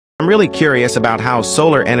I'm really curious about how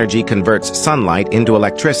solar energy converts sunlight into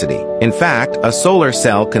electricity. In fact, a solar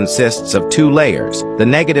cell consists of two layers, the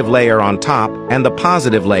negative layer on top and the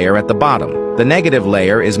positive layer at the bottom. The negative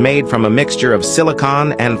layer is made from a mixture of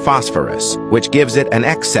silicon and phosphorus, which gives it an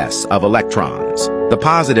excess of electrons. The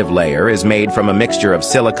positive layer is made from a mixture of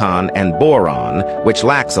silicon and boron, which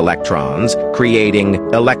lacks electrons, creating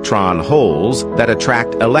electron holes that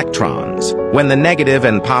attract electrons. When the negative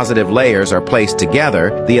and positive layers are placed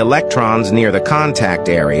together, the electrons near the contact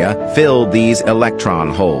area fill these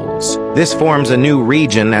electron holes. This forms a new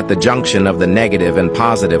region at the junction of the negative and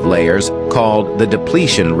positive layers called the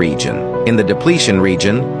depletion region. In the depletion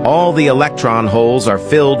region, all the electron holes are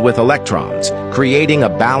filled with electrons, creating a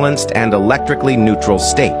balanced and electrically neutral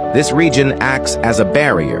state. This region acts as a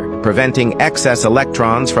barrier, preventing excess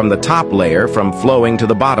electrons from the top layer from flowing to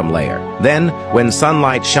the bottom layer. Then, when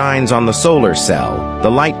sunlight shines on the solar cell,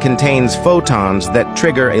 the light contains photons that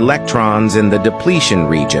trigger electrons in the depletion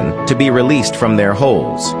region to be released from their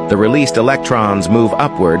holes. The released electrons move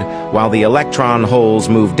upward, while the electron holes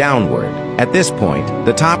move downward. At this point,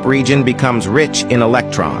 the top region becomes rich in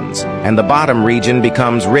electrons, and the bottom region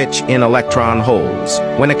becomes rich in electron holes.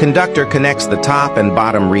 When a conductor connects the top and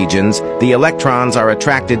bottom regions, the electrons are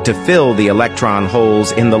attracted to fill the electron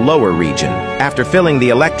holes in the lower region. After filling the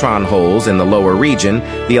electron holes in the lower region,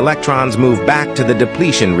 the electrons move back to the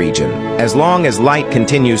depletion region. As long as light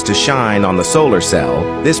continues to shine on the solar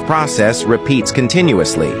cell, this process repeats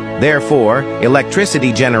continuously. Therefore,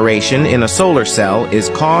 electricity generation in a solar cell is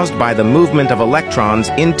caused by the movement of electrons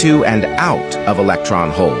into and out of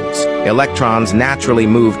electron holes. Electrons naturally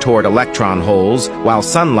move toward electron holes, while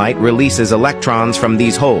sunlight releases electrons from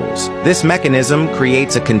these holes. This mechanism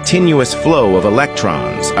creates a continuous flow of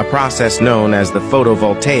electrons, a process known as the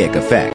photovoltaic effect.